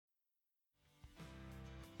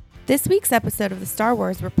This week's episode of the Star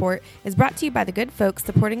Wars Report is brought to you by the good folks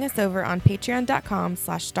supporting us over on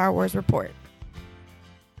patreon.com/Star Wars Report.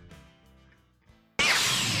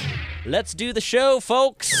 Let's do the show,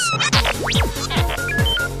 folks.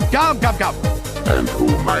 Come. And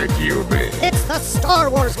who might you be? It's the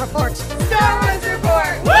Star Wars Report. Star Wars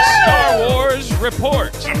Report! Woo! Star Wars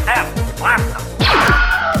Report.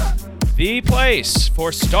 The place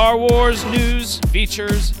for Star Wars news,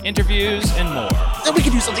 features, interviews, and more. Then we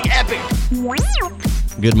can do something epic.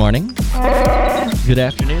 Good morning, good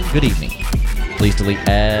afternoon, good evening. Please delete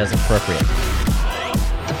as appropriate.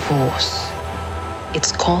 The Force,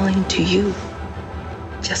 it's calling to you.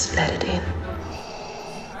 Just let it in.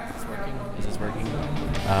 Is this working?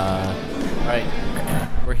 Right.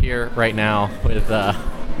 We're here right now with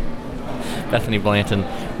Bethany Blanton.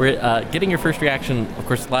 We're getting your first reaction, of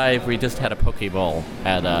course, live. We just had a Poke Bowl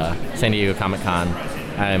at San Diego Comic-Con.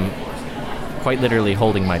 I'm quite literally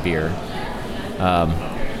holding my beer.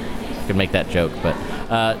 Could make that joke, but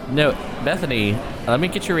no, Bethany, let me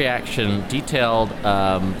get your reaction, detailed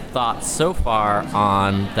thoughts so far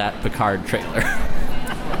on that Picard trailer.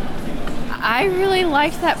 I really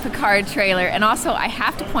liked that Picard trailer, and also I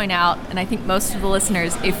have to point out, and I think most of the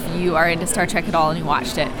listeners, if you are into Star Trek at all and you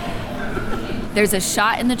watched it, there's a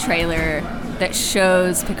shot in the trailer that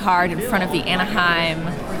shows Picard in front of the Anaheim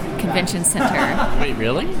Convention Center. Wait,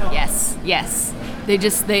 really? Yes. They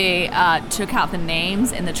took out the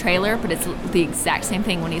names in the trailer, but it's the exact same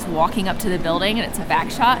thing when he's walking up to the building, and it's a back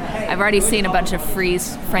shot. I've already seen a bunch of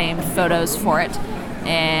freeze-framed photos for it,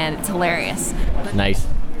 and it's hilarious. Nice.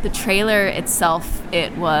 The trailer itself,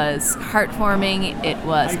 it was heartwarming, it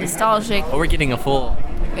was nostalgic. Oh, we're getting a full...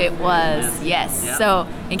 It was, yes. Yeah. So,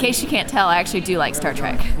 in case you can't tell, I actually do like Star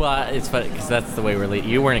Trek. Well, it's funny because that's the way we're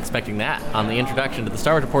you weren't expecting that on the introduction to the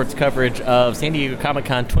Star Wars Report's coverage of San Diego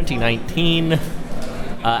Comic-Con 2019.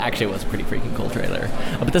 Actually, it was a pretty freaking cool trailer.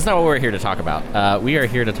 But that's not what we're here to talk about. We are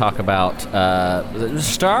here to talk about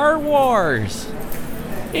Star Wars.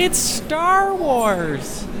 It's Star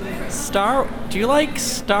Wars. Do you like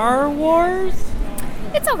Star Wars?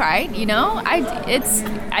 It's all right, you know.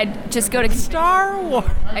 I just go to Star Wars.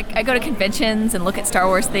 I go to conventions and look at Star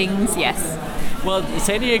Wars things. Yes. Well,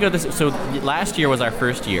 San Diego. So last year was our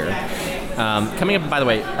first year. Coming up, by the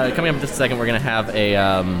way, coming up in just a second, we're gonna have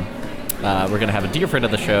a dear friend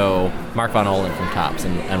of the show, Mark Von Olen from Topps,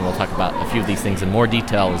 and we'll talk about a few of these things in more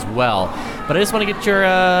detail as well. But I just want to get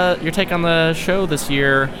your take on the show this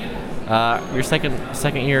year. Your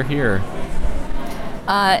second year here.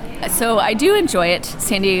 So I do enjoy it.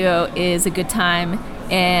 San Diego is a good time,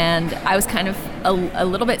 and I was kind of a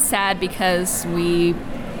little bit sad because we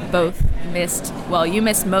both missed. Well, you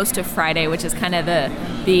missed most of Friday, which is kind of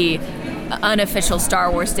the unofficial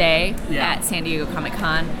Star Wars day at San Diego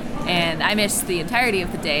Comic-Con, and I missed the entirety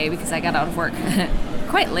of the day because I got out of work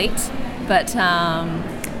quite late. But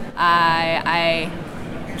I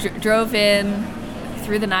drove in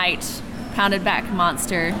through the night, pounded back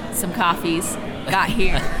Monster, some coffees, got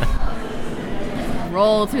here,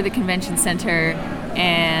 rolled through the convention center,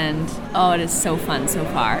 and it is so fun so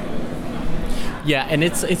far. Yeah, and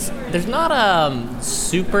it's there's not a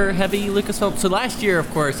super heavy Lucasfilm. So last year, of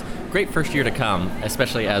course, great first year to come,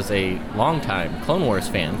 especially as a longtime Clone Wars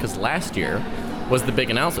fan, because last year was the big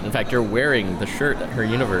announcement. In fact, you're wearing the shirt that Her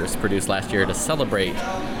Universe produced last year to celebrate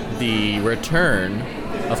the return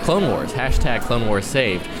of Clone Wars, #Clone Wars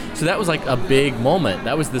saved. So that was like a big moment.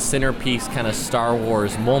 That was the centerpiece kind of Star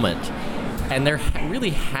Wars moment. And there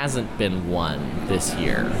really hasn't been one this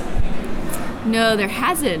year. No, there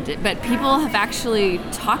hasn't, but people have actually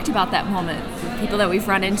talked about that moment. People that we've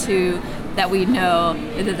run into that we know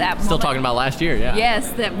that Still talking about last year, yeah.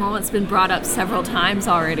 Yes, that moment's been brought up several times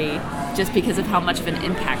already just because of how much of an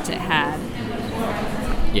impact it had.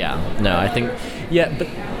 Yeah, no, I think, but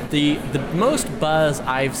the most buzz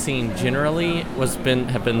I've seen generally have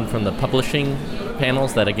been from the publishing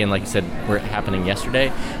panels that, again, like you said, were happening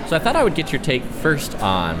yesterday. So I thought I would get your take first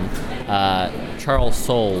on Charles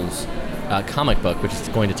Soule's comic book, which is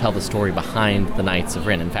going to tell the story behind the Knights of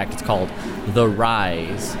Ren. In fact, it's called The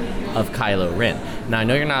Rise of Kylo Ren. Now, I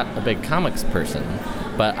know you're not a big comics person,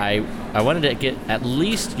 but I wanted to get at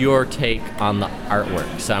least your take on the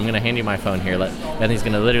artwork. So I'm going to hand you my phone here. Bethany's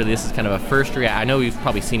going to this is kind of a first react. I know you've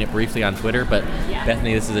probably seen it briefly on Twitter, but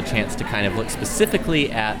Bethany, this is a chance to kind of look specifically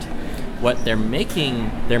at what they're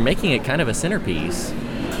making. They're making it kind of a centerpiece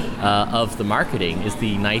of the marketing is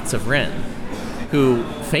the Knights of Ren, who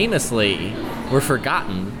famously were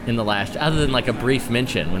forgotten in the last, other than like a brief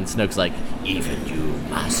mention when Snoke's like, even you,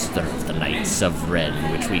 master of the Knights of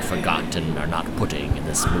Ren, which we forgot and are not putting in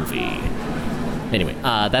this movie. Anyway,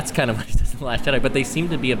 that's kind of what he says. The Last Jedi, but they seem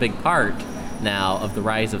to be a big part now of the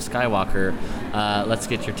rise of Skywalker. Let's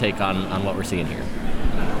get your take on what we're seeing here.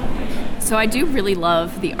 So I do really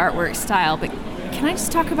love the artwork style, but can I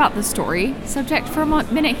just talk about the story subject for a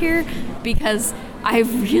minute here? Because I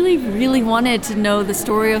really, really wanted to know the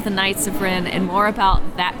story of the Knights of Ren and more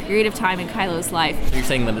about that period of time in Kylo's life. So you're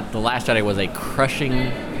saying that The Last Jedi was a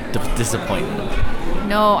crushing disappointment?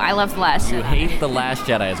 No, I love The Last Jedi. You hate The Last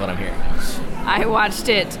Jedi is what I'm hearing. I watched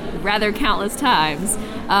it rather countless times.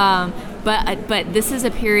 But this is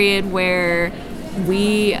a period where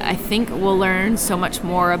I think we'll learn so much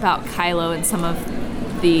more about Kylo and some of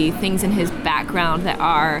the things in his background that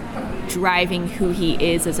are driving who he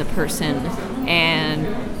is as a person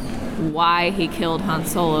and why he killed Han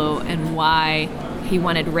Solo and why he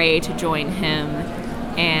wanted Rey to join him,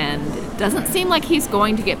 and it doesn't seem like he's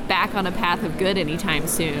going to get back on a path of good anytime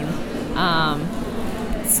soon.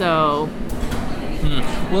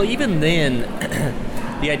 Well, even then,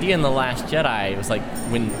 the idea in The Last Jedi was like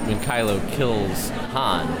when Kylo kills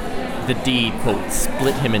Han, the deed, quote,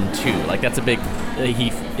 split him in two. Like that's a big,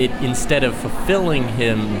 instead of fulfilling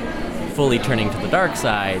him fully turning to the dark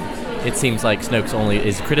side, it seems like Snoke's only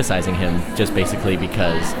is criticizing him just basically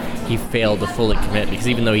because he failed to fully commit. Because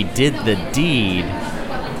even though he did the deed,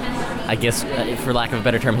 I guess, for lack of a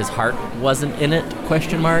better term, his heart wasn't in it,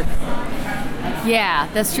 question mark? Yeah,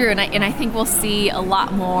 that's true. And I think we'll see a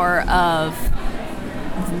lot more of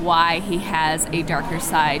why he has a darker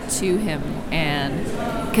side to him. And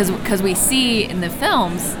because we see in the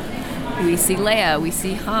films, we see Leia, we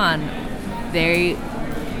see Han,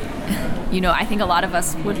 I think a lot of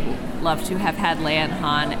us would love to have had Leia and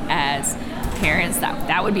Han as parents.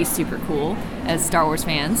 That would be super cool as Star Wars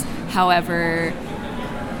fans. However,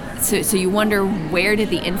 so you wonder, where did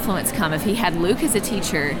the influence come? If he had Luke as a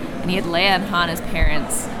teacher and he had Leia and Han as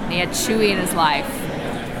parents and he had Chewie in his life,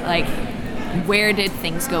 like, where did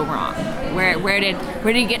things go wrong? Where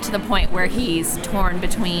did he get to the point where he's torn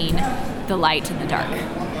between the light and the dark?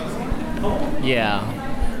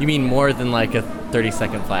 Yeah. You mean more than like a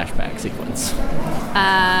 30-second flashback sequence?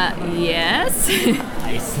 Yes.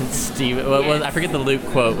 I sensed Steve. Well, I forget the Luke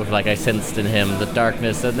quote of like, I sensed in him the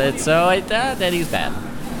darkness, and that he's bad.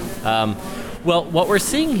 Well, what we're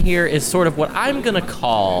seeing here is sort of what I'm going to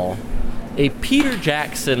call a Peter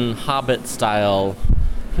Jackson Hobbit-style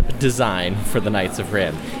design for the Knights of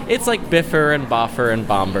Ren. It's like Biffer and Boffer and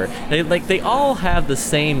Bomber. They all have the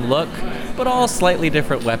same look, but all slightly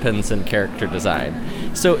different weapons and character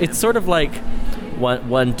design. So it's sort of like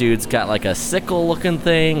one dude's got like a sickle-looking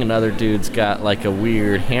thing, another dude's got like a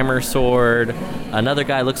weird hammer sword, another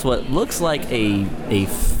guy looks like a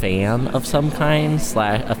fan of some kind, /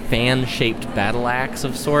 a fan-shaped battle axe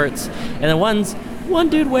of sorts, and then one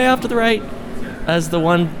dude way off to the right as the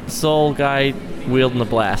one soul guy wielding the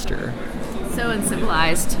blaster. So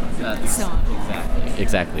uncivilized.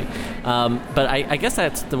 Exactly. But I guess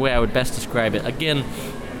that's the way I would best describe it. Again,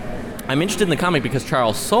 I'm interested in the comic because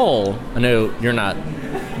Charles Soule, I know you're not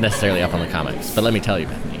necessarily up on the comics, but let me tell you,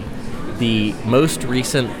 Bethany, the most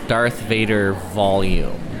recent Darth Vader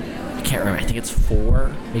volume, I can't remember, I think it's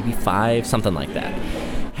 4, maybe 5, something like that,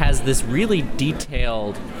 has this really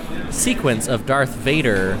detailed sequence of Darth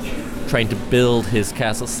Vader trying to build his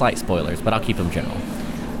castle, slight spoilers, but I'll keep them general,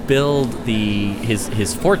 build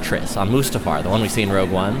his fortress on Mustafar, the one we see in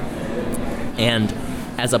Rogue One, and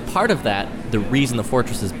as a part of that, the reason the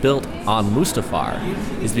fortress is built on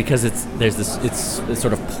Mustafar is because it's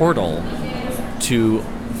sort of portal to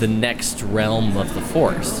the next realm of the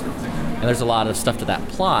Force. And there's a lot of stuff to that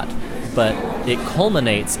plot, but it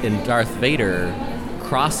culminates in Darth Vader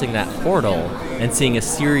crossing that portal and seeing a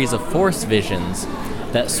series of Force visions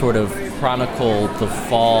that sort of chronicle the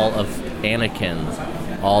fall of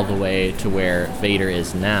Anakin all the way to where Vader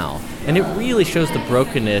is now. And it really shows the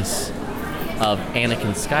brokenness of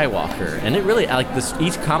Anakin Skywalker, and it really, like this,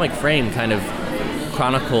 each comic frame kind of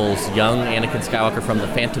chronicles young Anakin Skywalker from the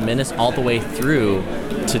Phantom Menace all the way through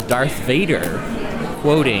to Darth Vader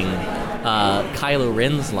quoting Kylo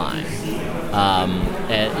Ren's line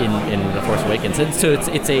in The Force Awakens. And so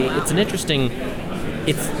it's an interesting,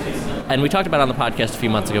 and we talked about it on the podcast a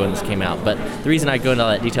few months ago when this came out, but the reason I go into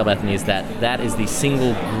all that detail, Bethany, is that is the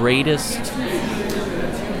single greatest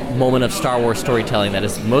moment of Star Wars storytelling that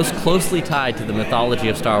is most closely tied to the mythology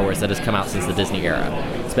of Star Wars that has come out since the Disney era.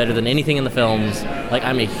 It's better than anything in the films. Like,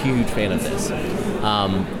 I'm a huge fan of this.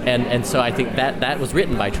 And so I think that was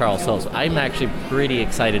written by Charles Soule. So I'm actually pretty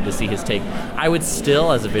excited to see his take. I would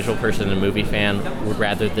still, as a visual person and a movie fan, would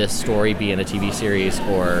rather this story be in a TV series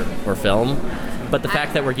or film. But the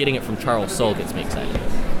fact that we're getting it from Charles Soule gets me excited.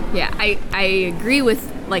 Yeah, I agree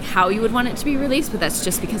with like how you would want it to be released, but that's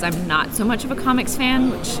just because I'm not so much of a comics fan,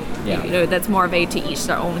 which that's more of a to each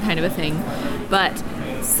their own kind of a thing. But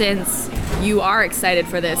since you are excited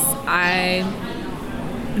for this,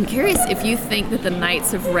 I'm curious if you think that the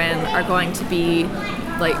Knights of Ren are going to be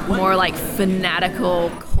like more like fanatical,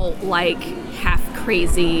 cult-like,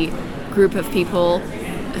 half-crazy group of people,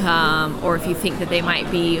 or if you think that they might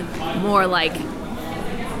be more like,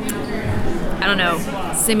 I don't know,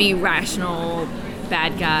 semi-rational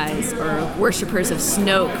bad guys or worshippers of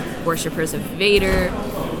Snoke, worshippers of Vader.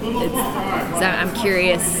 So I'm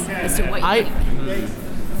curious as to what you think.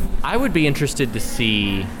 I would be interested to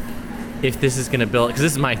see if this is going to build, because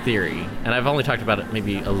this is my theory, and I've only talked about it,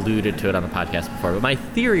 maybe alluded to it on the podcast before, but my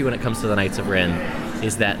theory when it comes to the Knights of Ren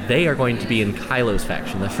is that they are going to be in Kylo's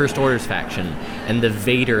faction, the First Order's faction, and the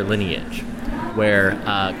Vader lineage, where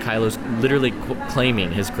Kylo's literally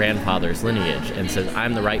claiming his grandfather's lineage and says,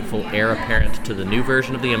 I'm the rightful heir apparent to the new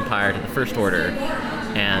version of the Empire, to the First Order,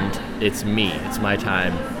 and it's me, it's my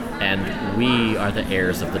time, and we are the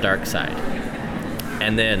heirs of the dark side.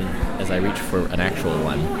 And then, as I reach for an actual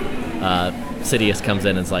one, Sidious comes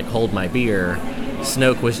in and is like, hold my beer.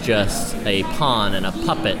 Snoke was just a pawn and a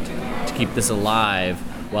puppet to keep this alive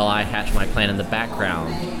while I hatch my plan in the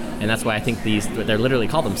background. And that's why I think they're literally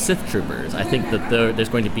called them Sith Troopers. I think that there's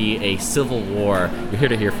going to be a civil war. You're here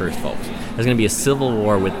to hear first, folks. There's going to be a civil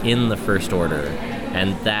war within the First Order,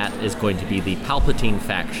 and that is going to be the Palpatine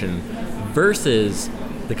faction versus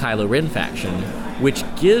the Kylo Ren faction, which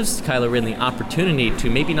gives Kylo Ren the opportunity to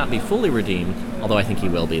maybe not be fully redeemed, although I think he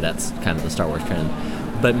will be. That's kind of the Star Wars trend.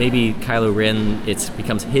 But maybe Kylo Ren, it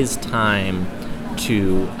becomes his time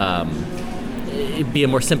to be a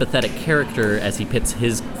more sympathetic character as he pits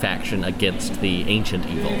his faction against the ancient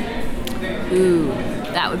evil. Ooh,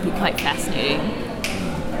 that would be quite fascinating.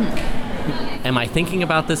 Am I thinking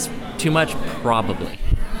about this too much? Probably.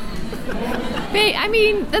 I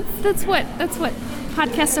mean, that's what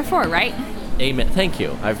podcasts are for, right? Amen. Thank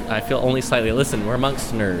you. I feel only slightly. Listen, we're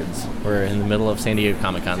amongst nerds. We're in the middle of San Diego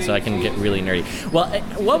Comic-Con, so I can get really nerdy. Well,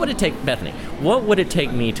 what would it take, Bethany? What would it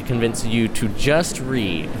take me to convince you to just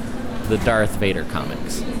read the Darth Vader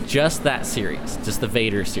comics? Just that series. Just the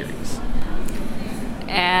Vader series.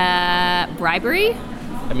 Bribery?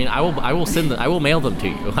 I mean, I will send them. I will mail them to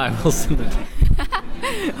you. I will send them to you.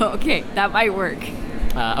 Okay, that might work.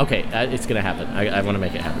 Okay, it's gonna happen. I want to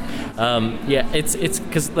make it happen. Yeah, it's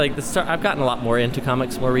because like I've gotten a lot more into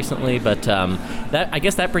comics more recently, but I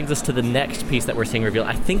guess that brings us to the next piece that we're seeing revealed.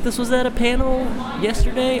 I think this was at a panel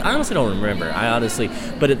yesterday. I honestly don't remember.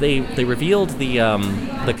 But they revealed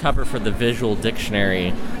the cover for the visual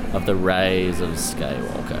dictionary of the Rise of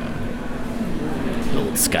Skywalker.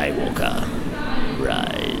 Old Skywalker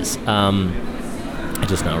rise. I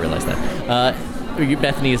just now realized that.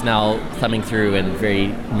 Bethany is now thumbing through and very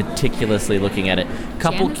meticulously looking at it.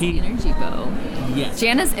 Janna's energy bow. Yes.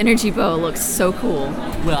 Janna's energy bow looks so cool.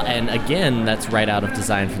 Well, and again, that's right out of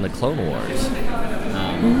design from the Clone Wars.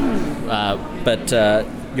 But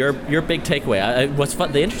your big takeaway. What's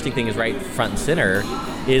fun? The interesting thing is right front and center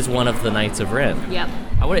is one of the Knights of Ren. Yep.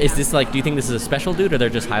 Is this like? Do you think this is a special dude, or they're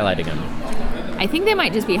just highlighting him? I think they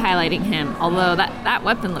might just be highlighting him. Although that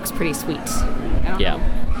weapon looks pretty sweet. I don't know.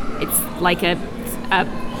 It's like a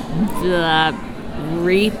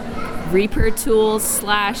Reaper tool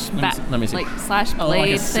slash let me see. like slash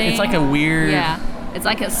blade thing. It's like a weird. Yeah, it's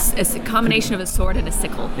like a combination of a sword and a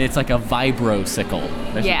sickle. It's like a vibro sickle.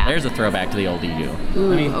 There's a throwback to the old EU.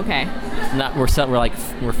 Ooh, okay.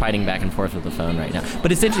 We're fighting back and forth with the phone right now.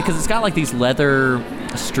 But it's interesting because it's got like these leather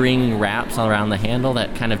string wraps all around the handle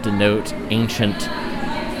that kind of denote ancient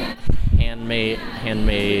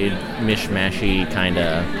handmade mishmashy kind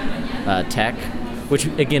of tech. Which,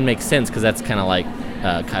 again, makes sense, because that's kind of like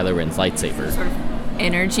Kylo Ren's lightsaber. Sort of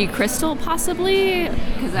energy crystal, possibly?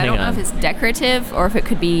 Because I don't know if it's decorative, or if it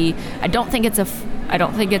could be... I don't think it's a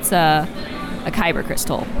kyber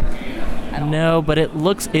crystal. No, but it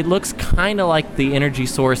looks kind of like the energy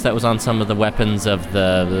source that was on some of the weapons of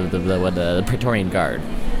the Praetorian Guard.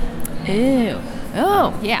 Ew.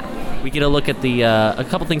 Oh, yeah. We get a look at a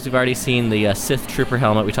couple things we've already seen. The Sith Trooper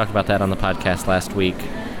helmet. We talked about that on the podcast last week.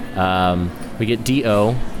 We get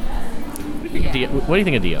D.O. What do you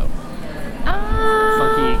think of D.O.?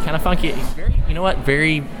 Kind of funky. You know what?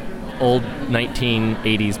 Very old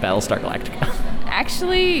 1980s Battlestar Galactica.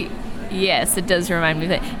 Actually, yes, it does remind me of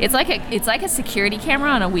that. It's like a security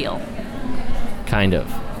camera on a wheel. Kind of.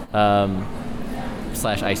 /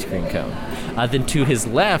 ice cream cone. Then to his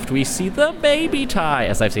left, we see the baby TIE,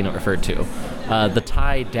 as I've seen it referred to. The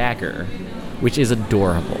TIE Dagger, which is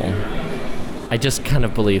adorable. I just kind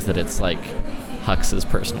of believe that it's like Hux's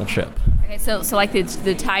personal ship. I Okay, so like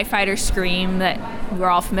the TIE Fighter scream that we're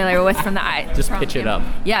all familiar with from the Just pitch it up.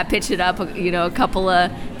 Yeah, pitch it up. A couple of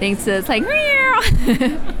things that's like. Meow.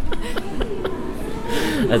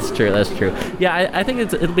 That's true. Yeah, I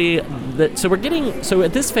think it'll be so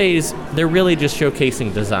at this phase they're really just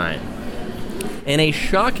showcasing design. In a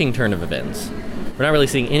shocking turn of events, we're not really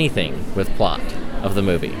seeing anything with plot of the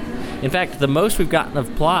movie. In fact, the most we've gotten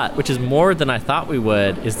of plot, which is more than I thought we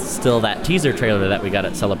would, is still that teaser trailer that we got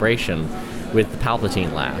at Celebration with the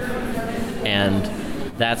Palpatine laugh. And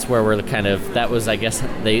that's where we're that was, I guess,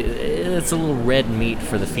 it's a little red meat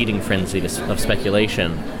for the feeding frenzy of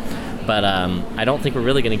speculation. But I don't think we're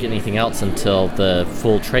really going to get anything else until the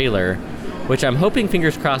full trailer, which I'm hoping,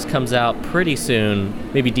 fingers crossed, comes out pretty soon,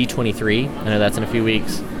 maybe D23. I know that's in a few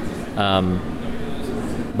weeks.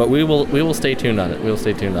 But we will stay tuned on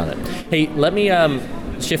it. Hey, let me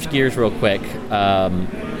shift gears real quick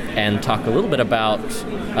and talk a little bit about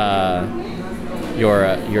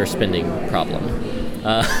your spending problem.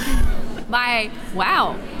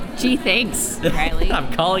 Wow. Gee, thanks, Riley.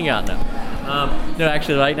 I'm calling out now. No,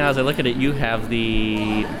 actually, right now as I look at it, you have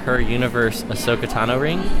the Her Universe Ahsoka Tano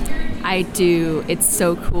ring. I do. It's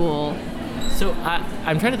so cool. So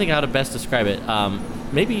I'm trying to think how to best describe it.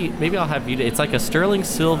 Maybe I'll have you. It's like a sterling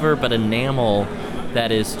silver, but enamel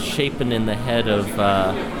that is shapen in the head of.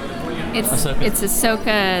 Ahsoka. It's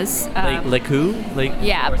Ahsoka's. Leku?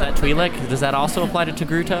 Yeah. Or is that Twi'lek? Does that also apply to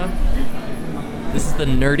Togruta? This is the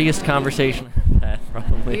nerdiest conversation I've had,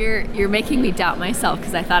 probably. You're making me doubt myself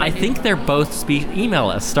because I thought I think they're both email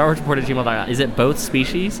us, StarWarsReport@gmail.com. Is it both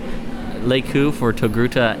species? Leku for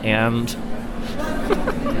Togruta and.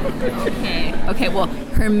 Okay. Well,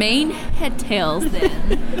 her main head tails then,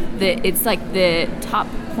 it's like the top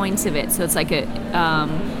points of it. So it's like an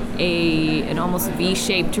almost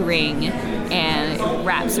V-shaped ring, and it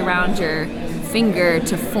wraps around your finger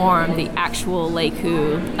to form the actual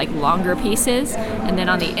Leku, like longer pieces. And then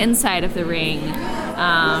on the inside of the ring,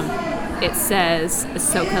 it says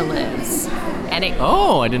Ahsoka lives. And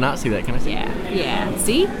I did not see that. Can I see? Yeah.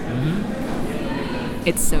 See? Mm-hmm.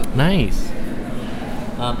 It's so nice.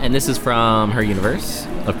 And this is from Her Universe,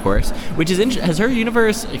 of course, which is interesting. Has Her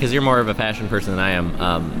Universe, because you're more of a fashion person than I am,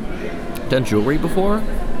 done jewelry before?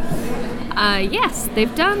 Yes,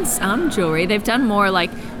 they've done some jewelry. They've done more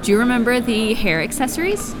do you remember the hair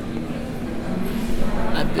accessories?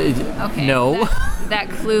 Okay. No. That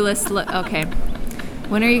clueless look. Okay.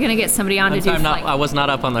 When are you going to get somebody on to do I was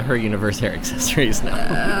not up on the Her Universe hair accessories, no.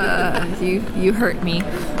 You hurt me.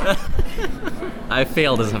 I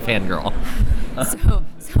failed as a fangirl.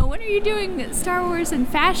 So when are you doing Star Wars in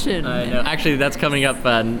fashion? I know. Actually, that's coming up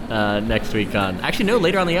next week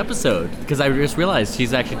later on the episode, because I just realized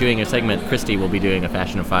she's actually doing a segment. Christy will be doing a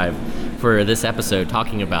Fashion of 5 for this episode,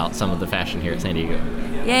 talking about some of the fashion here at San Diego.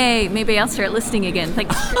 Yay! Maybe I'll start listening again.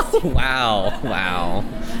 Thanks, Christy. Wow.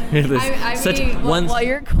 While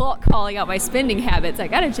you're calling out my spending habits, I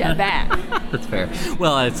gotta jet back. That's fair.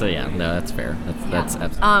 Well, that's fair. That's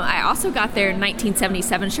absolutely. I also got their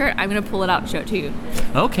 1977 shirt. I'm gonna pull it out and show it to you.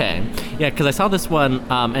 Okay. Yeah, because I saw this one,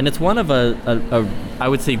 and it's one of a I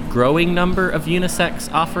would say growing number of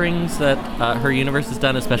unisex offerings that Her Universe has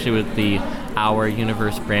done, especially with the Our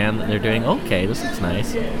Universe brand that they're doing. Okay, this looks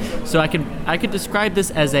nice. So I could describe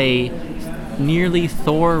this as a nearly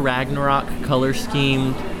Thor Ragnarok color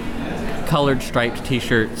schemed, colored striped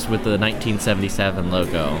t-shirts with the 1977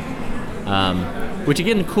 logo. Which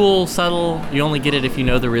again, cool, subtle. You only get it if you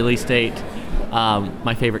know the release date.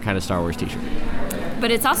 My favorite kind of Star Wars t-shirt.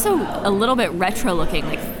 But it's also a little bit retro looking.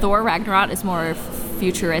 Like Thor Ragnarok is more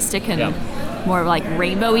futuristic and more like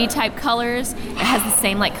rainbowy type colors. It has the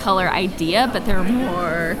same color idea, but they're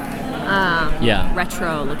more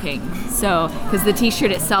retro looking. So, because the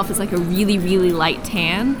t-shirt itself is like a really, really light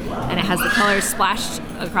tan, and it has the colors splashed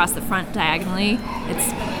across the front diagonally.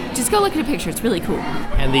 Just go look at a picture. It's really cool.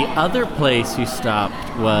 And the other place you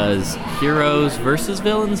stopped was Heroes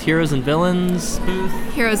and Villains booth?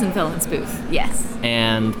 Heroes and Villains booth, yes.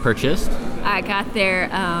 And purchased? I got their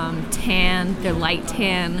their light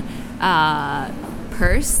tan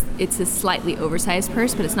purse. It's a slightly oversized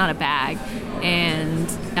purse, but it's not a bag. And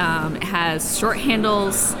it has short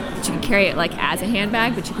handles, but you can carry it as a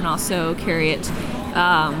handbag, but you can also carry it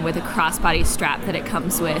with a crossbody strap that it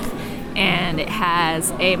comes with. And it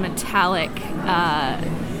has a metallic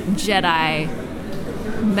Jedi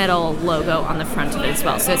metal logo on the front of it as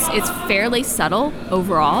well. So it's fairly subtle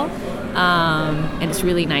overall, and it's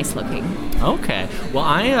really nice looking. Okay. Well,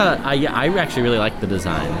 I actually really like the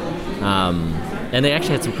design. And they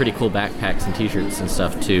actually had some pretty cool backpacks and t-shirts and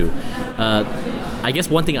stuff too. I guess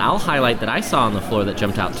one thing I'll highlight that I saw on the floor that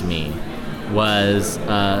jumped out to me was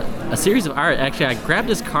a series of art. Actually, I grabbed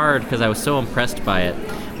his card because I was so impressed by it.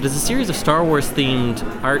 But it's a series of Star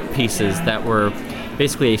Wars-themed art pieces that were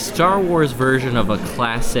basically a Star Wars version of a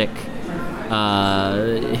classic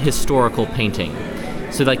historical painting.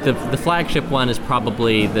 So, like, the flagship one is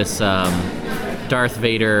probably this Darth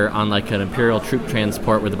Vader on, like, an Imperial troop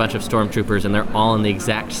transport with a bunch of stormtroopers, and they're all in the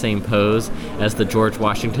exact same pose as the George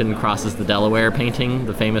Washington crosses the Delaware painting,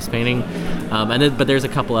 the famous painting. But there's a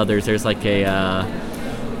couple others. There's like a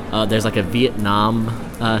Vietnam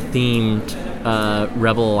themed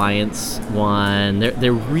Rebel Alliance one.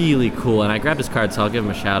 They're really cool, and I grabbed his card, so I'll give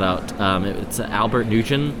him a shout out. It's Albert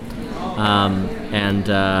Nugent, and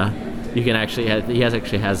you can actually he has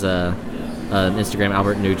an Instagram,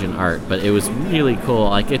 Albert Nugent Art, but it was really cool.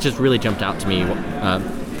 Like, it just really jumped out to me.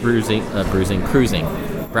 Browsing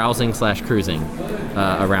 / cruising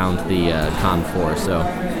around the Con 4. So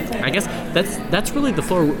I guess that's really the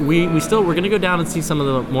floor. We're gonna go down and see some of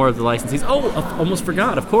the more of the licensees. Oh, almost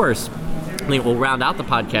forgot. Of course, I think we'll round out the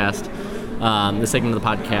podcast, the segment of the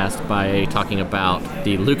podcast, by talking about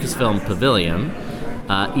the Lucasfilm Pavilion.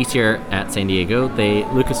 Each year at San Diego,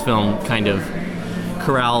 Lucasfilm kind of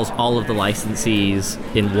corrals all of the licensees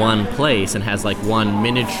in one place and has like one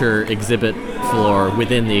miniature exhibit floor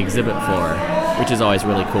within the exhibit floor, which is always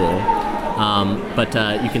really cool. But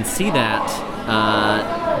you can see that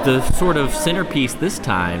the sort of centerpiece this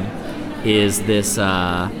time is this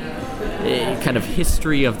kind of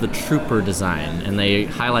history of the trooper design, and they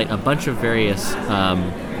highlight a bunch of various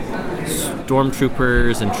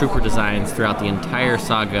stormtroopers and trooper designs throughout the entire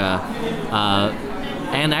saga,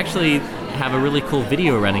 and actually have a really cool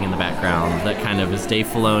video running in the background that kind of is Dave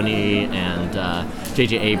Filoni and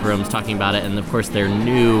J.J. Abrams talking about it. And of course their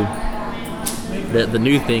new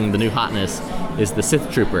hotness is the Sith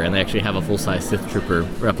Trooper, and they actually have a full-size Sith Trooper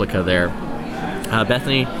replica there.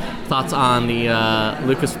 Bethany, thoughts on the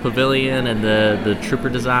Lucas Pavilion and the trooper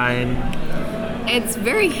design? It's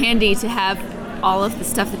very handy to have all of the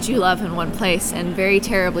stuff that you love in one place, and very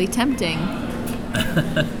terribly tempting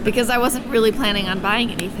because I wasn't really planning on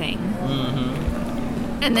buying anything.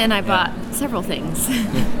 Mm-hmm. And then I bought several things.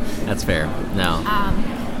 That's fair. No.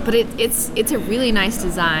 But it's a really nice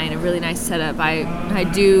design, a really nice setup. I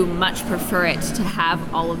do much prefer it to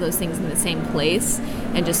have all of those things in the same place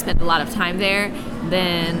and just spend a lot of time there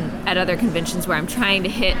than at other conventions where I'm trying to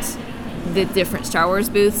hit the different Star Wars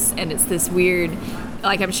booths, and it's this weird,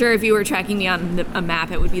 like, I'm sure if you were tracking me on a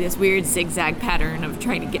map, it would be this weird zigzag pattern of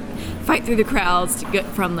trying to fight through the crowds to get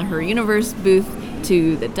from the Her Universe booth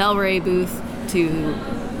to the Del Rey booth to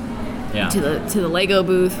the Lego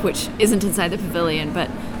booth, which isn't inside the pavilion, but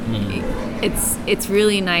it's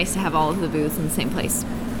really nice to have all of the booths in the same place.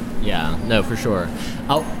 Yeah, no, for sure.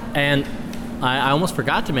 Oh, and I almost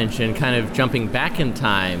forgot to mention, kind of jumping back in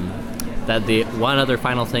time, that the one other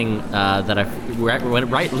final thing that I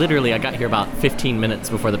got here about 15 minutes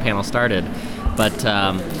before the panel started, but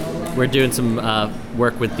we're doing some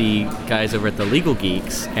work with the guys over at the Legal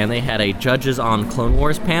Geeks, and they had a Judges on Clone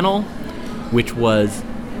Wars panel, which was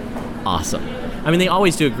awesome. I mean, they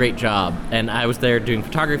always do a great job, and I was there doing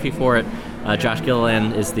photography for it. Josh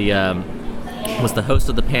Gilliland is was the host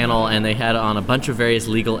of the panel, and they had on a bunch of various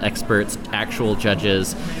legal experts, actual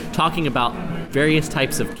judges, talking about various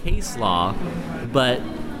types of case law, but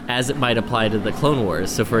as it might apply to the Clone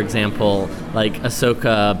Wars. So, for example, like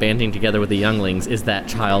Ahsoka banding together with the younglings, is that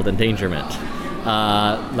child endangerment?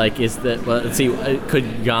 I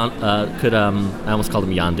almost called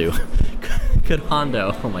him Yondu. Could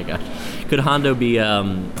Hondo? Oh my gosh! Could Hondo be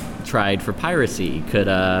tried for piracy?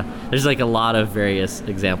 There's like a lot of various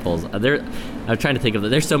examples. I'm trying to think of it.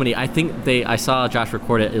 There's so many. I think I saw Josh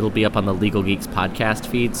record it. It'll be up on the Legal Geeks podcast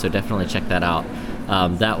feed, so definitely check that out.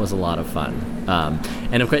 That was a lot of fun.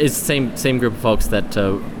 And of course, it's the same group of folks that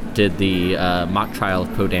did the mock trial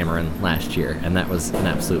of Poe Dameron last year, and that was an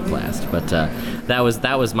absolute blast. But that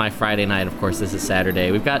was my Friday night. Of course, this is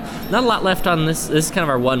Saturday. We've got not a lot left on this. This is kind of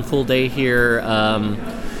our one full day here.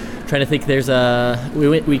 Trying to think. There's we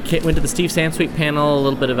went to the Steve Sansweet panel, a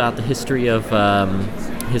little bit about the history of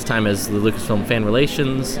his time as the Lucasfilm fan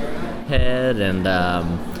relations head, and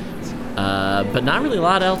but not really a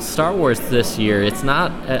lot else Star Wars this year. It's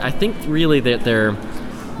not. I think really that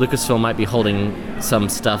Lucasfilm might be holding some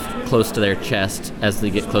stuff close to their chest as they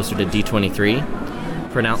get closer to D23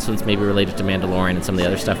 for announcements maybe related to Mandalorian and some of the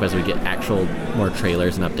other stuff as we get actual more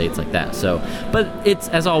trailers and updates like that. So, but it's,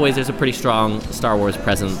 as always, there's a pretty strong Star Wars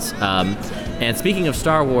presence. And speaking of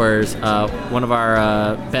Star Wars, one of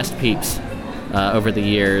our best peeps over the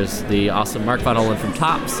years, the awesome Mark Von Olen from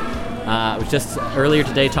Topps, I was just earlier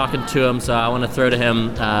today talking to him, so I want to throw to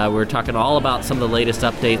him. We're talking all about some of the latest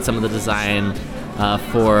updates, some of the design,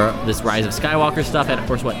 for this Rise of Skywalker stuff, and of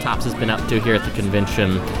course what Topps has been up to here at the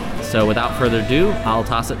convention. So without further ado, I'll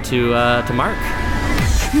toss it to Mark.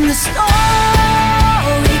 The story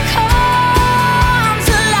comes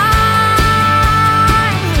alive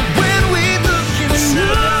when we look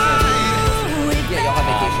inside. Yeah, you'll have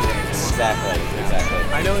vacation days. Exactly.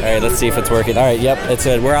 All right, let's see if it's working. All right, yep, it's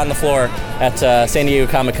good. We're on the floor at San Diego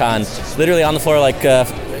Comic-Con. Literally on the floor, like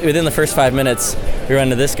within the first 5 minutes, we run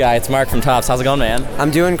into this guy. It's Mark from Topps. How's it going, man?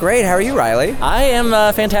 I'm doing great. How are you, Riley? I am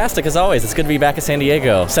fantastic, as always. It's good to be back at San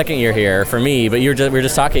Diego. Second year here for me, but we were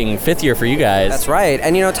just talking 5th year for you guys. That's right.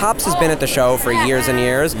 And, Topps has been at the show for years and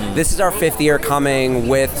years. This is our 5th year coming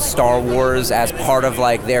with Star Wars as part of,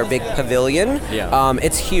 their big pavilion. Yeah.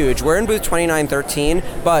 It's huge. We're in booth 2913,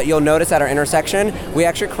 but you'll notice at our intersection, we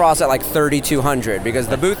actually cross at, 3,200 because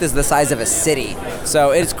the booth is the size of a city.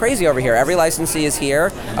 So it's crazy over here. Every licensee is here.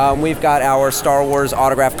 We've got our Star Wars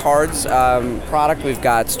autograph cards product. We've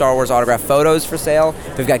got Star Wars autograph photos for sale.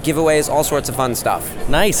 We've got giveaways, all sorts of fun stuff.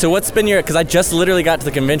 Nice. So what's been because I just literally got to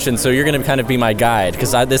the convention, so you're going to kind of be my guide,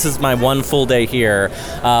 because this is my one full day here.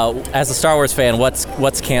 As a Star Wars fan,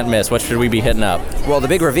 what's can't miss? What should we be hitting up? Well, the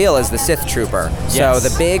big reveal is the Sith Trooper. Yes. So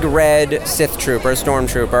the big red Sith Trooper,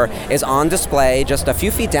 Stormtrooper, is on display just a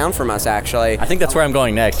few feet down from us, actually. I think that's where I'm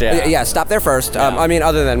going next, yeah. Yeah, stop there first. Yeah.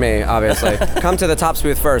 Other than me, obviously. Come to the Topps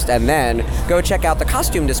booth first, and then go check out the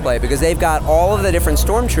costume display, because they've got all of the different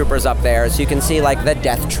Stormtroopers up there, so you can see, the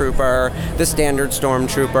Death Trooper, the Standard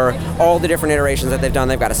Stormtrooper, all the different iterations that they've done.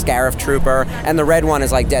 They've got a Scarif Trooper, and the red one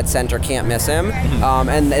is, dead center, can't miss him.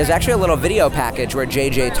 And there's actually a little video package where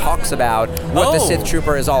JJ talks about what the Sith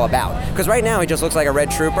Trooper is all about. Because right now, he just looks like a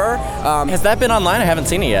red trooper. Has that been online? I haven't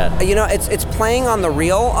seen it yet. It's playing on the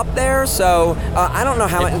reel up there, so I don't know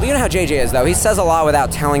how much. You know how JJ is, though. He says a lot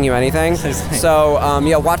without telling you anything. So,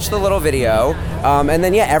 watch the little video. And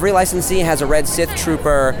then, every licensee has a red Sith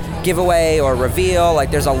Trooper giveaway or reveal.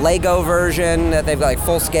 There's a Lego version that they've got,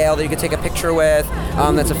 full scale that you can take a picture with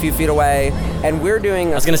that's a few feet away. And we're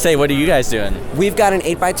doing... I was going to say, what are you guys doing? We've got an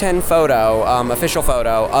 8x10 photo, official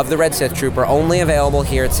photo, of the red Sith Trooper, only available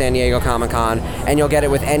here at San Diego Comic-Con, and you'll get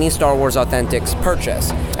it with any Star Wars Authentics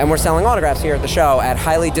purchase. And we're selling autographs here at the show at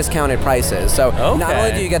highly discounted prices. So not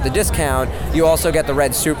only do you get the discount, you also get the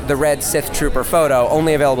red Sith Trooper photo,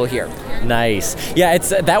 only available here. Nice. Yeah,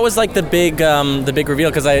 that was the big reveal,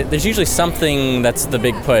 because there's usually something that's the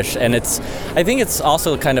big push, and I think it's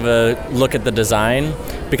also kind of a look at the design,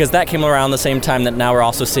 because that came around the same time that now we're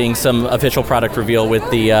also seeing some official product reveal with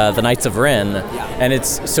the Knights of Ren, and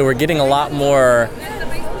so we're getting a lot more.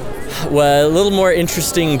 Well, a little more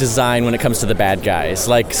interesting design when it comes to the bad guys.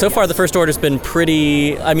 So far, the First Order's been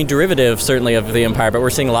pretty, derivative, certainly, of the Empire, but we're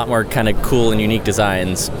seeing a lot more kind of cool and unique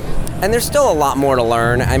designs. And there's still a lot more to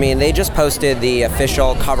learn. They just posted the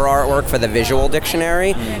official cover artwork for the Visual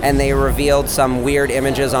Dictionary, and they revealed some weird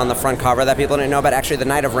images on the front cover that people didn't know about. Actually, the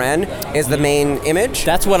Knight of Ren is the main image.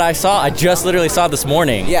 That's what I saw. I just literally saw it this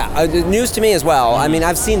morning. Yeah, news to me as well.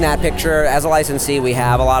 I've seen that picture. As a licensee, we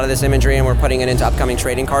have a lot of this imagery, and we're putting it into upcoming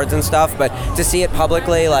trading cards and stuff, but to see it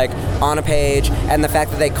publicly, on a page, and the fact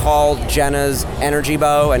that they called Jenna's energy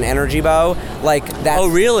bow an energy bow, that. Oh,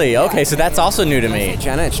 really? Okay, so that's also new to me.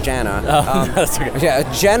 Jenna, it's Jana. Oh, that's okay.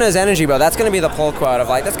 Yeah, Jenna's energy bow. That's going to be the pull quote of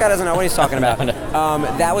this guy doesn't know what he's talking about.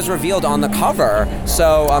 That was revealed on the cover.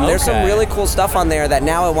 So there's some really cool stuff on there that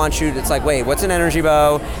now it wants you. It's wait, what's an energy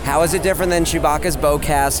bow? How is it different than Chewbacca's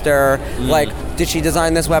bowcaster? Did she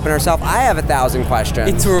design this weapon herself? I have 1,000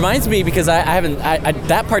 questions. It reminds me, because I haven't.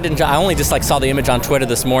 That part didn't. I only just saw the image on Twitter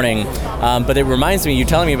this morning. But it reminds me, you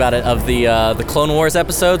telling me about it, of the Clone Wars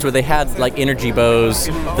episodes where they had energy bows,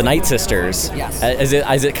 the Night Sisters. Yes.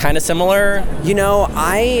 Is it kind of similar?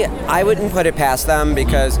 I wouldn't put it past them,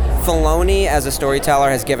 because Filoni as a storyteller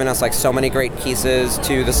has given us so many great pieces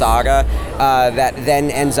to the saga that then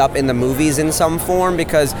ends up in the movies in some form,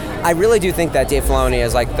 because I really do think that Dave Filoni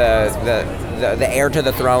is the heir to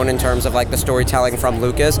the throne in terms of the storytelling from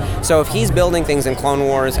Lucas. So if he's building things in Clone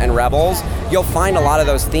Wars and Rebels, you'll find a lot of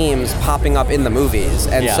those themes popping up in the movies.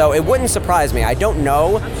 And so it wouldn't surprise me. I don't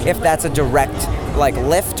know if that's a direct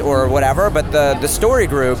lift or whatever, but the story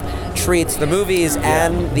group treats the movies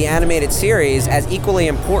and the animated series as equally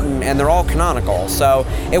important, and they're all canonical. So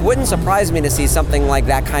it wouldn't surprise me to see something like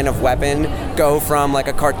that kind of weapon go from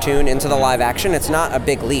a cartoon into the live action. It's not a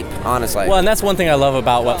big leap, honestly. Well, and that's one thing I love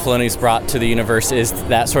about what Filoni's brought to the universe, is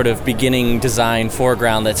that sort of beginning design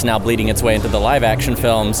foreground that's now bleeding its way into the live action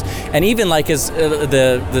films. And even as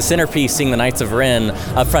the centerpiece, seeing the Knights of Ren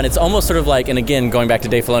up front, it's almost sort of and again, going back to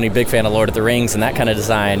Dave Filoni, big fan of Lord of the Rings, and that kind of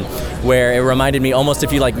design, where it reminded me almost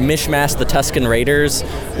if you like mishmash the Tusken Raiders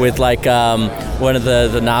with like one of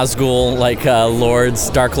the Nazgul like lords,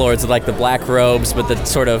 dark lords with like the black robes, but the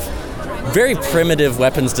sort of very primitive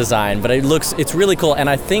weapons design. But it's really cool, and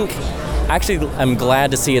I think actually I'm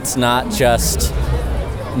glad to see it's not just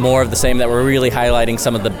more of the same, that we're really highlighting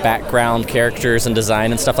some of the background characters and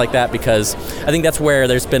design and stuff like that, because I think that's where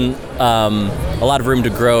there's been a lot of room to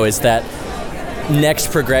grow, is that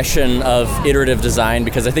next progression of iterative design,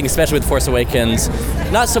 because I think especially with Force Awakens,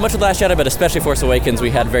 not so much with Last Jedi, but especially Force Awakens,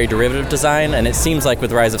 we had very derivative design, and it seems like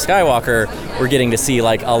with Rise of Skywalker, we're getting to see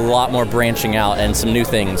like a lot more branching out and some new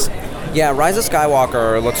things. Yeah, Rise of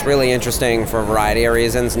Skywalker looks really interesting for a variety of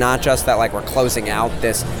reasons. Not just that, like, we're closing out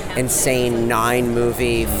this insane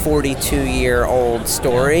 9-movie, 42-year-old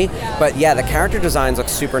story, but yeah, the character designs look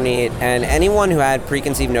super neat. And anyone who had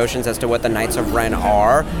preconceived notions as to what the Knights of Ren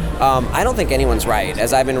are, I don't think anyone's right.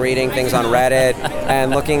 As I've been reading things on Reddit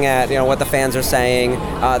and looking at what the fans are saying,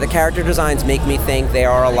 the character designs make me think they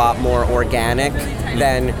are a lot more organic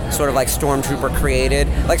than sort of like Stormtrooper created.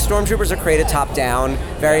 Like, Stormtroopers are created top down,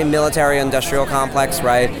 very military-industrial complex,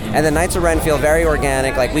 right? And the Knights of Ren feel very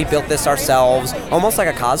organic, like we built this ourselves, almost like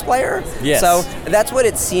a cosplayer. Yes. So that's what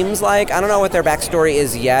it seems like. I don't know what their backstory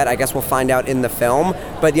is yet. I guess we'll find out in the film.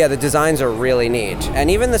 But yeah, the designs are really neat. And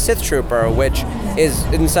even the Sith Trooper, which is,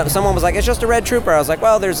 someone was like, it's just a red trooper. I was like,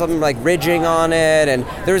 well, there's some like ridging on it, and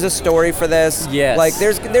there's a story for this. Yes. Like,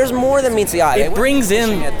 there's more than meets the eye. It brings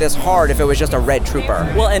in it this hard if it was just a red trooper.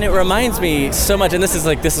 Well, and it reminds me so much, and this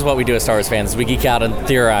is what we do as Star Wars fans, is we geek out and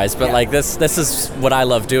theorize, but like this is what I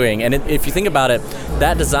love doing. And if you think about it,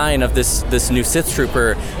 that design of this new Sith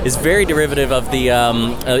Trooper is very derivative of the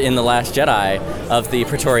in The Last Jedi of the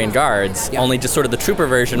Praetorian Guards, only just sort of the trooper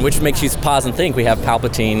version, which makes you pause and think. We have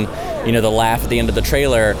Palpatine, the laugh at the end of the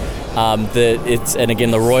trailer. And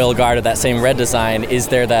again, the Royal Guard of that same red design, is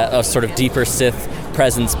there that sort of deeper Sith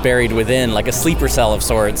presence buried within, like a sleeper cell of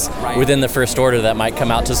sorts, within the First Order that might come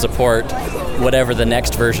out to support whatever the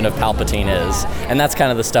next version of Palpatine is. And that's kind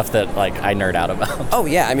of the stuff that like I nerd out about. Oh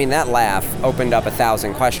yeah, I mean, that laugh opened up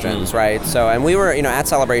 1,000 questions, right? So, and we were, at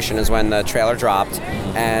Celebration is when the trailer dropped,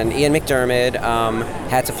 and Ian McDiarmid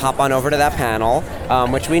had to pop on over to that panel,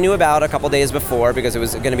 which we knew about a couple days before because it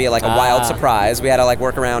was going to be like a wild surprise. We had to like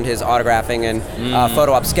work around his autographing and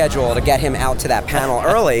photo op schedule to get him out to that panel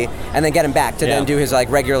early, and then get him back to then do his like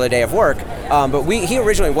regular day of work. But he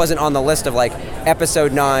originally wasn't on the list of like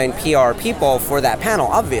Episode 9 PR people for that panel,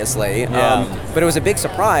 obviously. But it was a big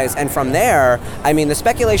surprise, and from there, I mean, the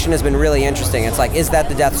speculation has been really interesting. It's like, is that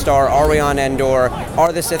the Death Star? Are we on Endor?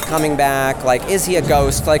 Are the Sith coming back? Like, is he a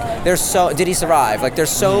ghost? Like, did he survive? Like, there's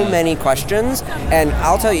so many questions, and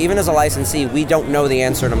I'll tell you, even as a licensee, we don't know the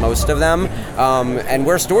answer to most of them, and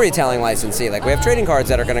we're a storytelling licensee. Like, we have trading cards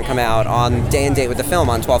that are going to come out on day and date with the film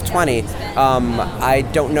on 12/20. I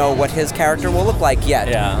don't know what his character will look like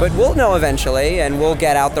yet, but we'll know eventually, and we'll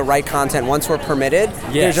get out the right content once we're permitted.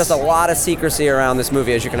 There's just a lot of secrecy around this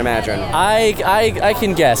movie, as you can imagine. I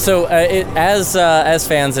can guess. So as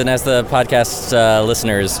fans and as the podcast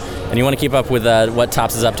listeners, and you want to keep up with what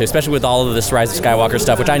Topps is up to, especially with all of this Rise of Skywalker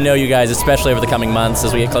stuff, which I know you guys, especially over the coming months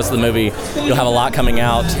as we get close to the movie, you'll have a lot coming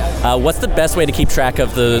out. What's the best way to keep track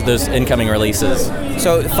of those incoming releases?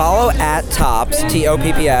 So follow at Topps,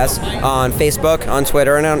 Topps, on Facebook, on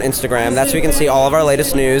Twitter, and on Instagram. That's where you can see all of our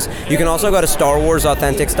latest news. You can also go to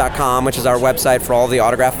StarWarsAuthentics.com, which is our website for all of the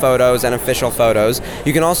autographed photos and official photos.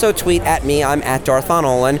 You can also tweet at me. I'm at Darth Von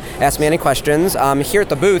Olin. Ask me any questions. I'm here at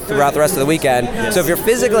the booth throughout the rest of the weekend. So if you're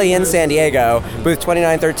physically in San Diego, booth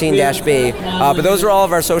 2913-B. But those are all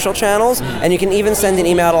of our social channels, and you can even send an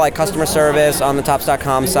email to like customer service on the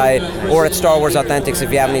Topps.com site or at Star Wars Authentics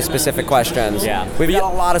if you have any specific questions. We've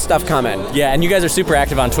got a lot of stuff coming. Yeah, and you guys are super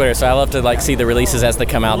active on Twitter, so I love to like see the releases as they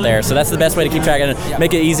come out there. So that's the best way to keep track of it.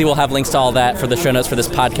 Make it easy. We'll have links to all that for the show notes for this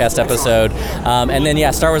podcast episode. And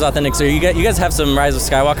then Star Wars Authentics. So you guys have some Rise of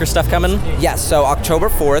Skywalker stuff coming? Yes. So October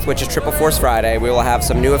 4th, which is Triple Force Friday, we will have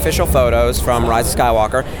some new official photos from Rise of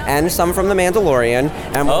Skywalker and some from The Mandalorian.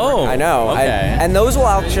 And I know. Okay. And those will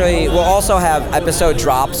also have episode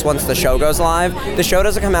drops once the show goes live. The show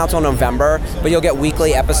doesn't come out till November, but you'll get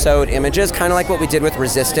weekly episode images, kind of like what we did with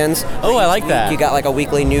Resistance. Oh, I like that. You got like a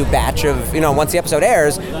weekly new batch of, once the episode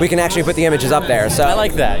airs, we can actually put the images up there. So I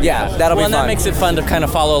like that. Yeah, that'll be fun. And that makes it fun to kind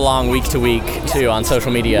of follow along week to week too on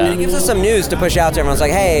social media. And it gives us some news to push out to everyone. It's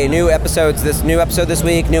like, hey, new episode this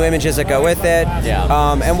week, new images that go with it.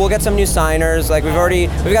 Yeah. And we'll get some new signers. Like we've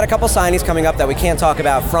got a couple signings coming up that we can't talk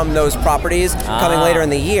about from those properties coming later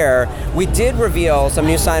in the year. We did reveal some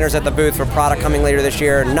new signers at the booth for product coming later this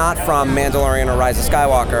year, not from Mandalorian or Rise of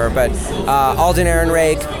Skywalker, but Alden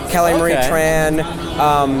Ehrenreich, Kelly Marie Tran,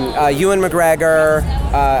 Ewan McGregor,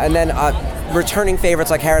 and then returning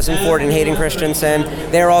favorites like Harrison Ford and Hayden Christensen.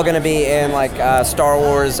 They're all going to be in like Star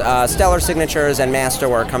Wars Stellar Signatures and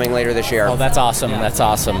Masterwork coming later this year. Oh, that's awesome.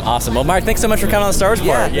 Awesome. Well, Mark, thanks so much for coming on the Star Wars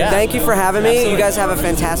Report. Yeah, thank you for having me. Absolutely. You guys have a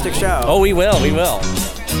fantastic show. Oh, we will.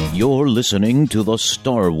 You're listening to the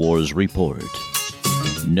Star Wars Report.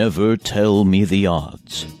 Never tell me the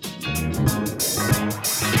odds.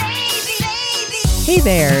 Hey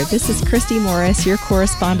there, this is Christy Morris, your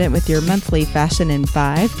correspondent with your monthly Fashion in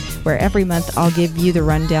 5, where every month I'll give you the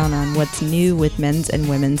rundown on what's new with men's and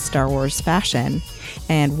women's Star Wars fashion.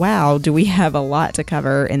 And wow, do we have a lot to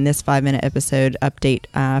cover in this 5-minute episode update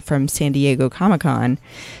from San Diego Comic-Con.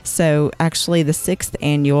 So actually the 6th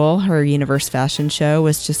annual Her Universe Fashion Show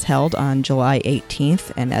was just held on July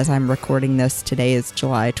 18th, and as I'm recording this, today is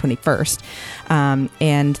July 21st.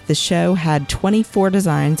 And the show had 24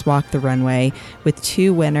 designs walk the runway, with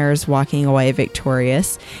 2 winners walking away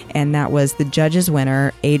victorious, and that was the judges'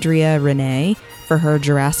 winner, Adria Renee, for her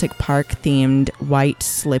Jurassic Park themed white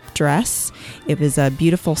slip dress. It was a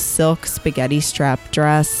beautiful silk spaghetti strap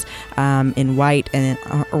dress in white, and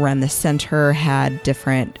around the center had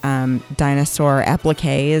different dinosaur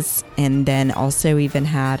appliques, and then also even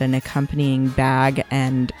had an accompanying bag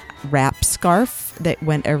and wrap scarf that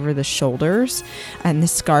went over the shoulders, and the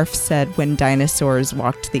scarf said "When Dinosaurs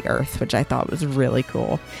Walked the Earth," which I thought was really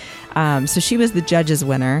cool. So she was the judges'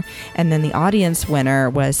 winner, and then the audience winner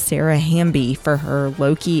was Sarah Hamby for her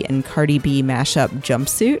Loki and Cardi B mashup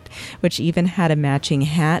jumpsuit, which even had a matching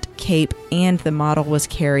hat, cape, and the model was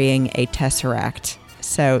carrying a Tesseract.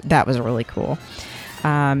 So that was really cool.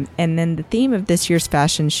 And then the theme of this year's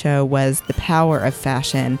fashion show was the power of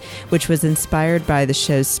fashion, which was inspired by the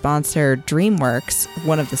show's sponsor, DreamWorks,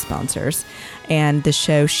 one of the sponsors, and the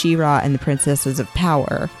show She-Ra and the Princesses of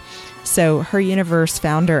Power. So Her Universe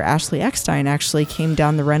founder Ashley Eckstein actually came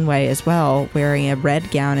down the runway as well, wearing a red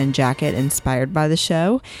gown and jacket inspired by the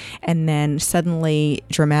show, and then suddenly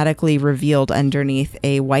dramatically revealed underneath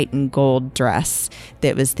a white and gold dress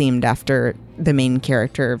that was themed after the main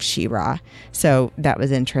character of She-Ra. So that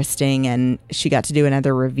was interesting, and she got to do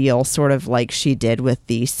another reveal, sort of like she did with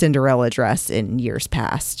the Cinderella dress in years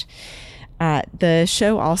past. The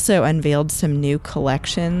show also unveiled some new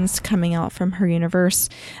collections coming out from Her Universe.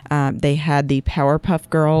 They had the Powerpuff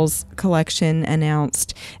Girls collection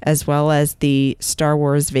announced, as well as the Star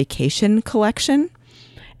Wars Vacation collection.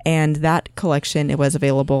 And that collection, it was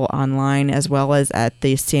available online as well as at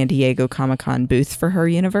the San Diego Comic-Con booth for Her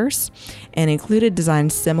Universe, and included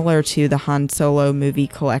designs similar to the Han Solo movie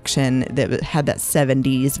collection that had that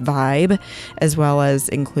 70s vibe, as well as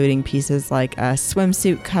including pieces like a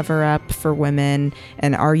swimsuit cover-up for women,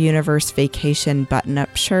 an Our Universe Vacation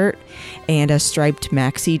button-up shirt, and a striped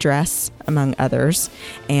maxi dress, among others.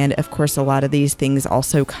 And of course, a lot of these things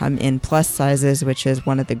also come in plus sizes, which is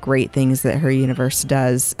one of the great things that Her Universe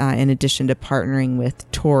does, in addition to partnering with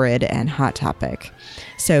Torrid and Hot Topic.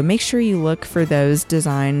 So make sure you look for those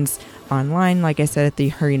designs online, like I said, at the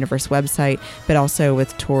Her Universe website, but also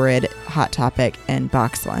with Torrid, Hot Topic, and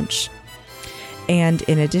Box Lunch. And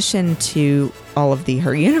in addition to all of the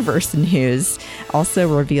Her Universe news,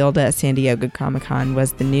 also revealed at San Diego Comic-Con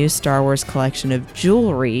was the new Star Wars collection of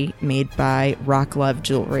jewelry made by Rock Love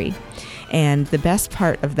Jewelry. And the best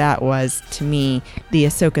part of that was, to me, the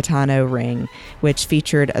Ahsoka Tano ring, which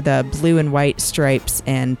featured the blue and white stripes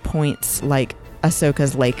and points like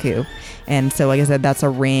Ahsoka's Leku. And so, like I said, that's a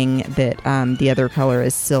ring that the other color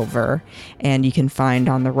is silver, and you can find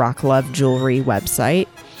on the Rock Love Jewelry website.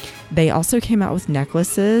 They also came out with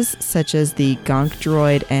necklaces such as the Gonk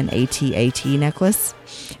Droid and AT-AT necklace,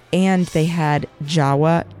 and they had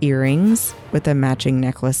Jawa earrings with a matching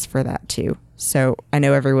necklace for that too. So I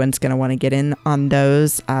know everyone's going to want to get in on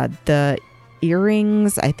those. The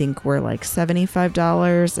earrings, I think, were like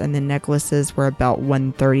 $75, and the necklaces were about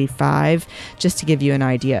 $135, just to give you an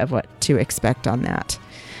idea of what to expect on that.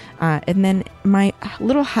 And then my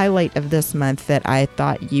little highlight of this month that I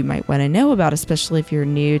thought you might want to know about, especially if you're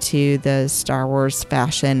new to the Star Wars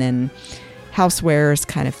fashion and housewares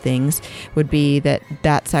kind of things, would be that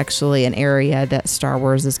that's actually an area that Star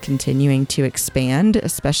Wars is continuing to expand,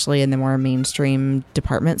 especially in the more mainstream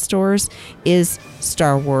department stores, is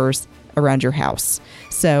Star Wars around your house.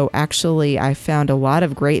 So actually, I found a lot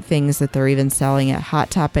of great things that they're even selling at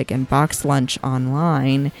Hot Topic and Box Lunch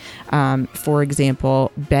online. For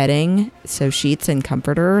example, bedding, so sheets and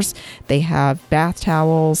comforters. They have bath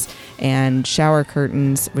towels and shower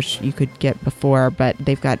curtains, which you could get before, but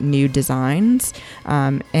they've got new designs.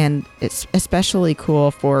 And it's especially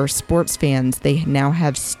cool for sports fans. They now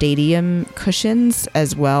have stadium cushions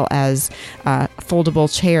as well as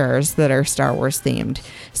foldable chairs that are Star Wars themed.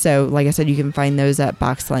 So like I said, you can find those at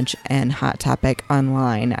Box Lunch and Hot Topic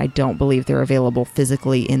online. I don't believe they're available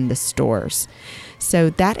physically in the stores. So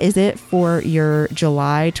that is it for your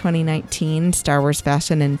July 2019 Star Wars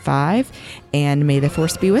Fashion in 5, and may the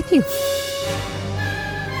Force be with you.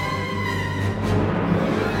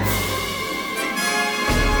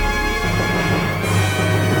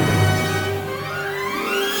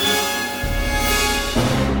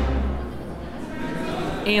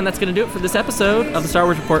 And that's going to do it for this episode of the Star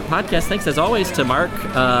Wars Report podcast. Thanks, as always, to Mark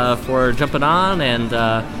for jumping on. And,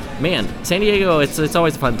 man, San Diego, it's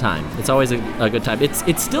always a fun time. It's always a good time.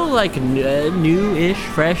 It's still, like, new-ish,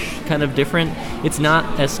 fresh, kind of different. It's not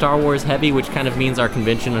as Star Wars heavy, which kind of means our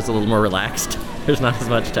convention is a little more relaxed. There's not as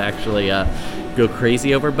much to actually go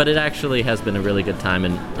crazy over, but it actually has been a really good time.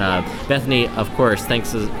 And Bethany, of course,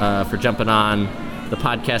 thanks for jumping on the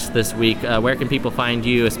podcast this week. Where can people find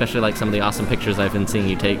you, especially like some of the awesome pictures I've been seeing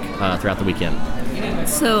you take throughout the weekend?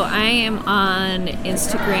 So I am on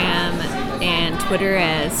Instagram and Twitter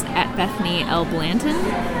as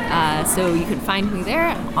 @BethanyL.Blanton. So you can find me there.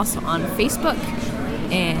 I'm also on Facebook,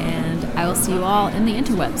 and I will see you all in the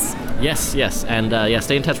interwebs. Yes. And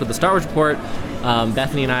stay in touch with the Star Wars Report.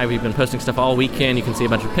 Bethany and I, we've been posting stuff all weekend. You can see a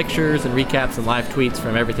bunch of pictures and recaps and live tweets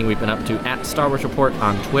from everything we've been up to at Star Wars Report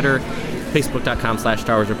on Twitter,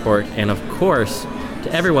 Facebook.com/Star Wars Report, and of course,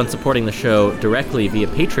 to everyone supporting the show directly via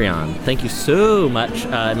Patreon. Thank you so much.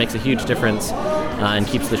 It makes a huge difference and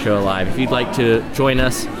keeps the show alive. If you'd like to join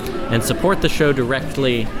us and support the show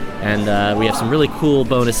directly, and we have some really cool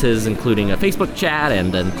bonuses, including a Facebook chat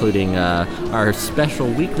and including our special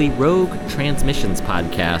weekly Rogue Transmissions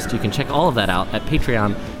podcast. You can check all of that out at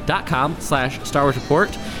patreon.com/Star Wars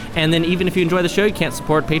Report. And then even if you enjoy the show, you can't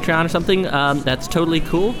support Patreon or something, that's totally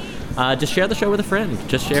cool. Just share the show with a friend.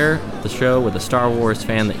 Just share the show with a Star Wars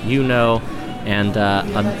fan that you know. And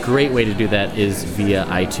a great way to do that is via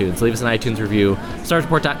iTunes. Leave us an iTunes review,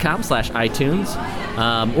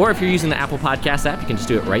 StarWarsReport.com/iTunes. Or if you're using the Apple Podcast app, you can just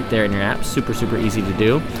do it right there in your app. Super, super easy to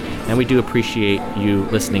do. And we do appreciate you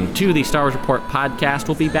listening to the Star Wars Report podcast.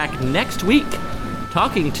 We'll be back next week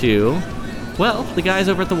talking to, well, the guys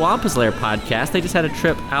over at the Wampa's Lair podcast. They just had a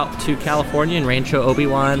trip out to California and Rancho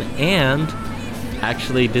Obi-Wan and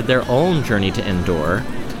actually did their own journey to Endor.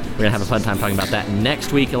 We're going to have a fun time talking about that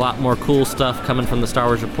next week. A lot more cool stuff coming from the Star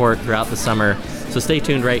Wars Report throughout the summer. So stay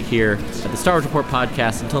tuned right here at the Star Wars Report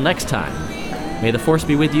podcast. Until next time, may the Force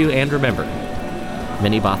be with you, and remember,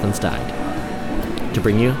 many Bothans died to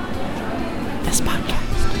bring you this podcast.